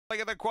Look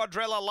at the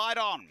quadrilla, light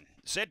on,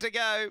 set to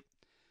go.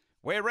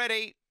 We're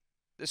ready.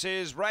 This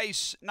is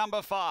race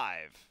number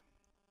 5.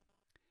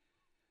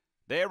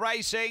 They're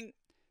racing.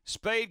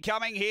 Speed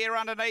coming here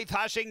underneath.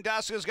 Hushing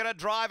Dusk is going to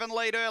drive and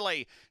lead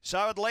early.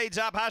 So it leads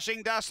up.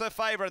 Hushing Dusk, the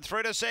favourite.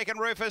 Through to second,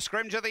 Rufus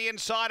Scrimger the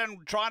inside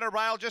and trying to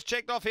rail. Just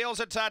checked off heels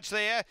a touch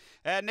there.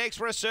 Next,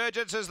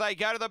 Resurgence as they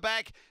go to the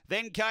back.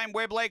 Then came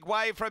Webleg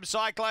Wave from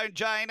Cyclone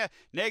Jane.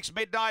 Next,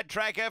 Midnight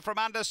Tracker from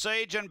Under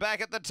Siege. And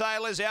back at the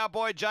tail is Our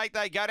Boy Jake.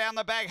 They go down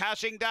the back.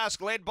 Hushing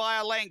Dusk led by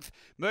a length.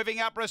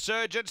 Moving up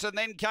Resurgence. And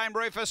then came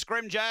Rufus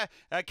Scrimger.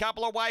 A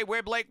couple away,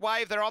 Webleg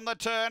Wave. They're on the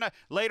turn.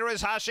 Leader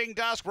is Hushing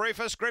Dusk.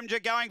 Rufus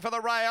Scrimger going for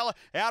the rail.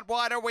 Out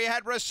wider we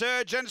had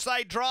Resurgence.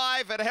 They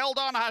drive. It held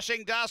on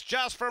Hushing Dusk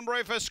just from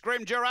Rufus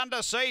Scrimger.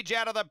 Under Siege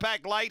out of the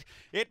pack late.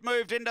 It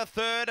moved into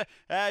third.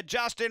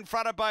 Just in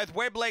front of both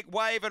Webleg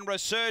Wave and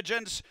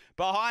Resurgence.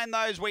 Behind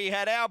those we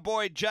had Our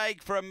Boy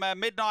Jake from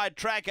Midnight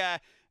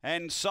Tracker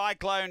and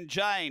Cyclone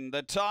Jane.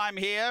 The time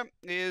here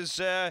is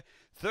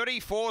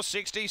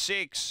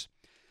 34.66.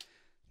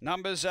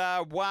 Numbers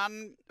are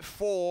 1,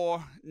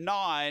 4,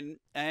 9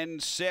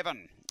 and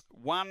 7.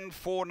 1,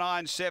 4,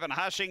 9, 7.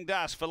 Hushing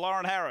Dusk for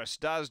Lauren Harris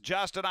does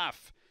just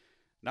enough.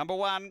 Number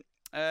 1,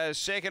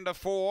 second to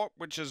 4,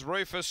 which is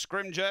Rufus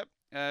Scrimger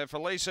for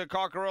Lisa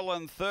Cockerill,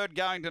 and third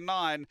going to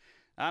 9,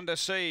 Under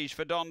Siege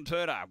for Don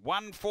Turner.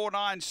 1, 4,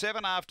 9,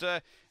 7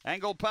 after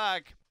Angle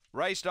Park,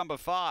 race number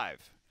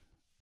 5.